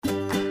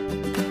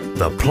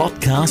The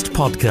Plotcast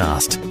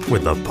Podcast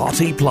with the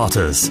Potty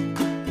Plotters.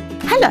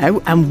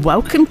 Hello and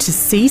welcome to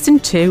Season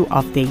 2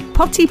 of the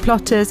Potty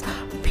Plotters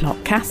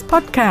Plotcast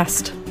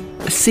Podcast.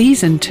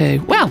 Season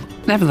 2. Well,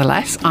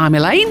 nevertheless, I'm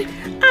Elaine.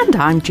 And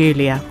I'm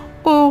Julia.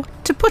 Or,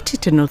 to put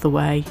it another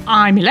way,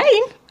 I'm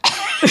Elaine.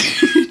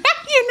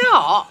 You're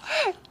not.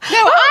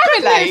 No,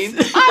 I'm Elaine.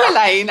 I'm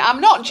Elaine. I'm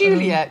not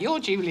Julia. You're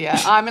Julia.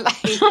 I'm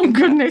Elaine. Oh,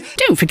 goodness.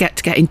 Don't forget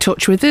to get in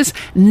touch with us.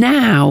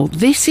 Now,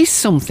 this is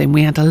something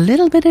we had a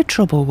little bit of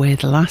trouble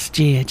with last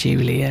year,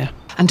 Julia.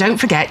 And don't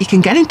forget, you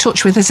can get in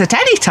touch with us at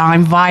any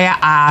time via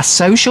our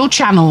social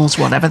channels,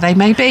 whatever they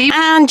may be.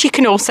 And you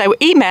can also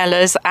email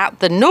us at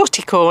the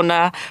naughty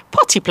corner,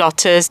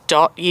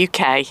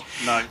 pottyplotters.uk.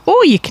 No.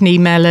 Or you can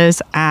email us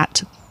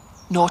at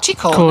Naughty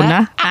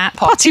corner at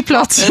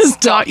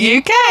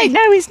pottyplotters.uk.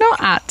 No, it's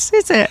not at,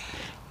 is it?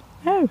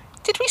 No.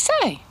 Did we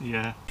say?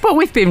 Yeah. But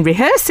we've been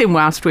rehearsing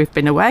whilst we've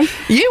been away.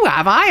 You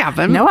have, I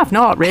haven't. No, I've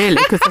not really,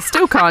 because I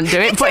still can't do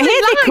it. But here they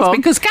Nice, come.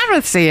 because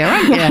Gareth's here,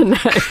 aren't you? No,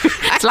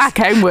 it's like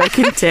homework,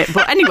 isn't it?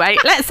 But anyway,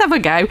 let's have a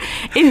go.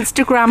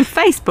 Instagram,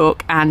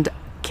 Facebook and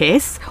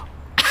Kiss.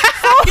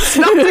 It's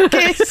not a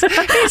kiss.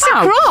 It's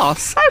a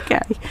cross. Okay.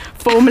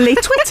 Formerly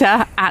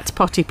Twitter at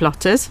Potty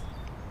Plotters.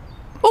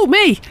 Oh,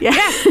 me. Yeah.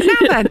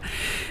 Now then.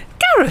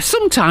 Gareth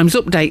sometimes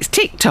updates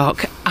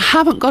TikTok. I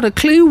haven't got a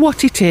clue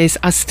what it is.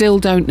 I still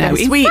don't know.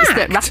 They're sweets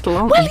that rattle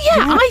on. Well, yeah,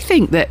 I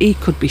think that he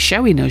could be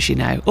showing us, you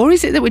know. Or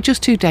is it that we're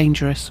just too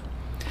dangerous?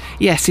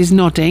 Yes, he's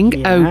nodding.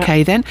 Yeah.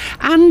 OK, then.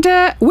 And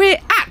we're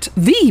at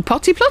the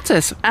Potty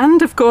Plotters.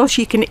 And, of course,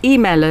 you can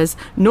email us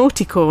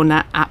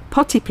naughtycorner at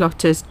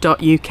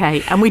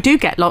pottyplotters.uk. And we do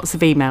get lots of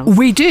emails.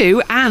 We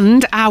do.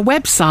 And our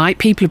website,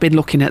 people have been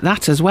looking at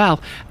that as well.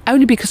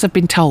 Only because I've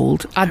been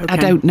told. I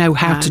don't know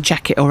how to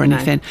check it or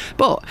anything.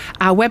 But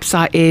our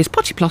website is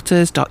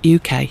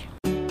pottyplotters.uk.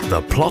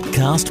 The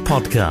Plotcast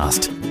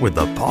Podcast with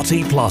the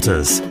Potty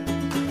Plotters.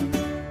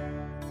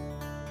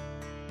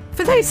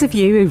 For those of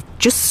you who've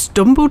just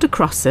stumbled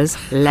across us,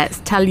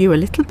 let's tell you a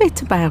little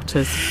bit about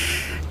us.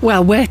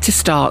 Well, where to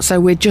start? So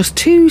we're just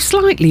two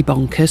slightly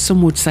bonkers,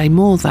 some would say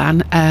more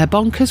than,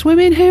 bonkers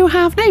women who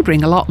have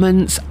neighbouring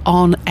allotments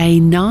on a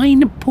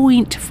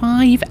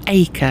 9.5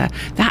 acre.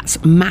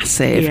 That's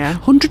massive. Yeah.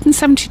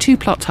 172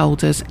 plot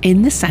holders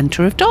in the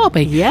centre of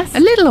Derby. Yes. A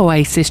little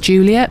oasis,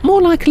 Julia,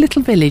 more like a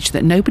little village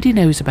that nobody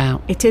knows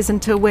about. It is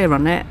until we're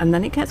on it, and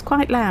then it gets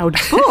quite loud.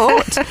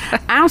 But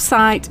our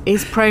site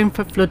is prone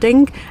for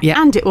flooding,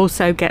 and it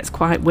also gets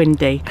quite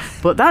windy.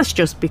 But that's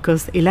just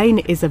because Elaine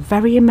is a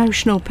very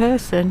emotional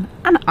person,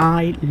 and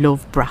I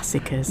love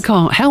brassicas.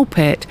 Can't help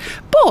it.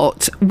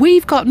 But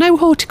we've got no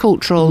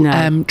horticultural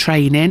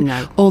training,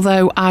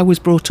 although I was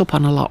brought up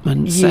on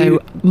allotments, so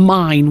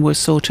mine was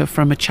sort of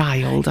from a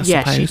child, I suppose.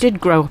 Yes, you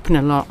did grow up in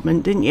an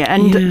allotment, didn't you?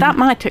 And that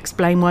might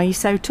explain why you're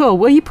so tall.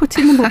 Were you put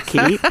in the muck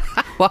heap?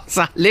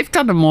 I lived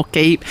on a muck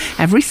heap.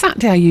 Every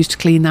Saturday I used to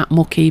clean that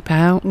muck heap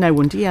out. No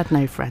wonder you had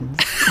no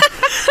friends.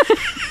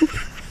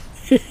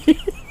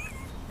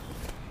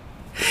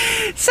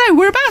 So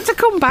we're about to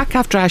come back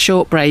after our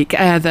short break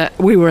that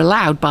we were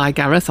allowed by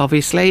Gareth,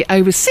 obviously.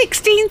 Over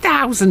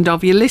 16,000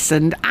 of you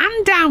listened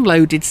and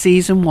downloaded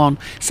season 1.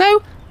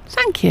 So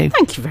thank you.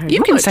 Thank you very much.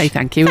 You can say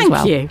thank you as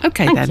well. Thank you.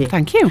 Okay, Thank then. you.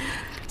 Thank you.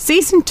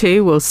 Season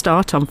 2 will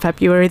start on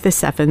February the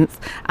 7th,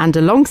 and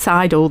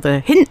alongside all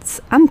the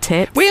hints and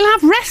tips, we'll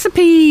have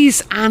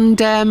recipes and,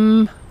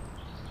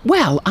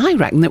 well, I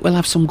reckon that we'll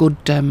have some good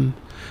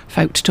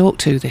folk to talk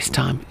to this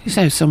time.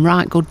 So some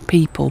right good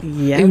people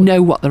who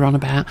know what they're on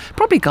about.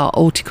 Probably got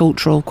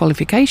horticultural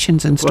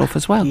qualifications and stuff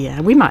as well.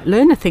 Yeah, we might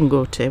learn a thing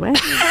or two, eh?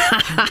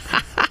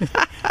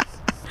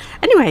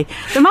 Anyway,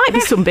 there might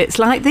be some bits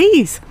like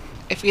these.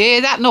 If you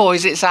hear that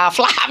noise, it's our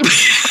flap.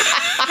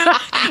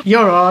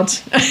 You're odd.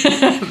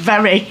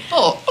 Very.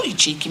 Oh, you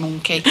cheeky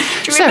monkey. Do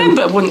you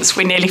remember once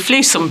we nearly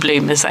flew some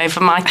bloomers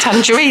over my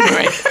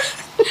tangerinery?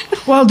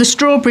 Well, the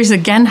strawberries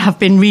again have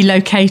been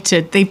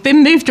relocated. They've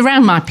been moved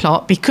around my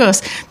plot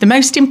because the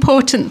most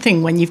important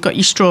thing when you've got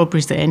your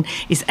strawberries in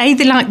is A,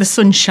 they like the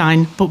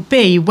sunshine, but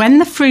B, when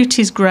the fruit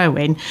is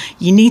growing,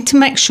 you need to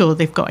make sure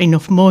they've got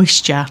enough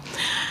moisture.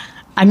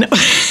 And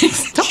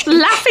stop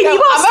laughing, you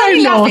are I'm so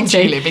only laughing, naughty.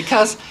 Julie,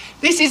 because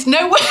this is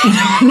no way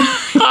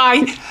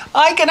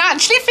I can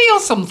actually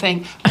feel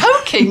something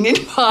poking in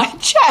my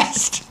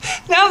chest.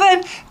 Now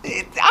then,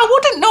 I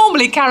wouldn't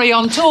normally carry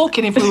on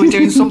talking if we were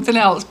doing something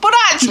else, but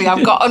actually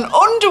I've got an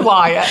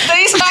underwire that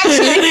is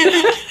actually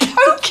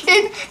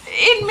poking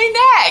in my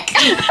neck.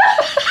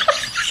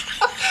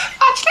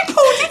 Actually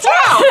pulled it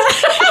out.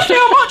 I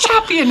feel much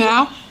happier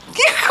now.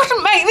 You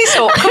couldn't make this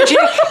up, could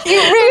you? You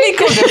really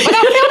couldn't, but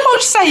I feel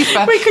much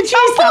safer. We could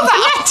use that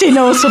Latin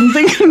or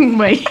something, couldn't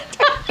we?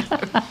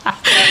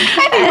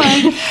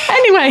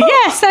 Anyway,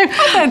 yeah. So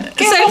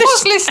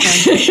what's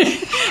listening?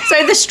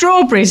 So the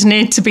strawberries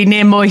need to be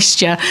near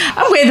moisture,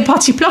 and we're the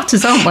Potty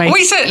Plotters, aren't we?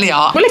 We certainly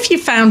are. Well, if you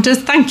found us,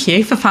 thank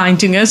you for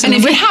finding us. And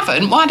if you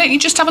haven't, why don't you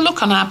just have a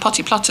look on our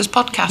Potty Plotters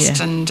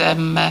podcast and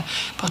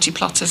Potty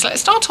Plotters.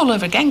 Let's start all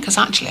over again, because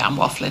actually I'm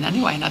waffling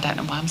anyway, and I don't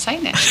know why I'm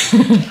saying it.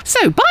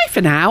 So bye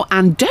for now,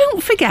 and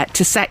don't forget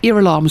to set your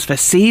alarms for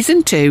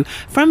season 2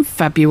 from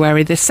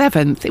February the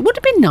 7th. It would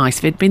have been nice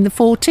if it'd been the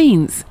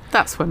 14th.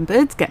 That's when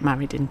birds get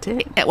married, isn't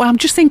it? Well, I'm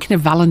just thinking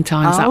of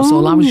Valentine's, that was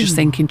all. I was just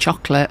thinking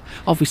chocolate,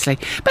 obviously.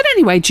 But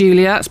anyway,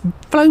 Julia, that's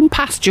flown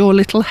past your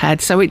little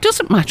head, so it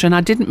doesn't matter, and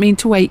I didn't mean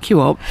to wake you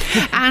up.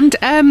 And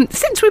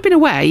since we've been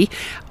away,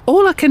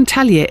 all I can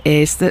tell you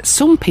is that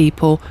some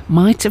people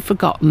might have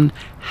forgotten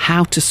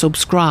how to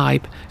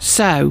subscribe.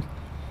 So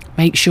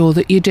make sure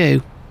that you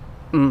do.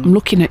 I'm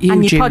looking at you,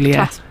 and your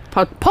Julia.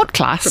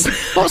 Podcast?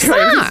 What's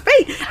that?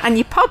 And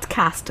your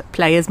podcast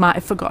players might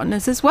have forgotten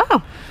us as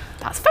well.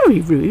 That's very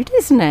rude,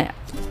 isn't it?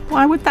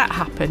 Why would that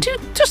happen?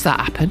 Does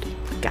that happen?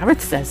 Gareth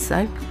says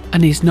so.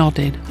 And he's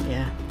nodding.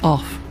 Yeah.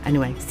 Off.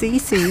 Anyway, see you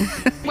soon.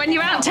 When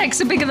your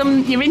outtakes are bigger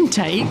than your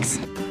intakes.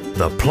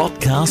 The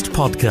Plotcast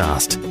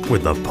Podcast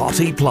with the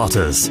Potty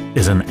Plotters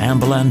is an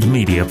Amberland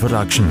Media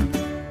production.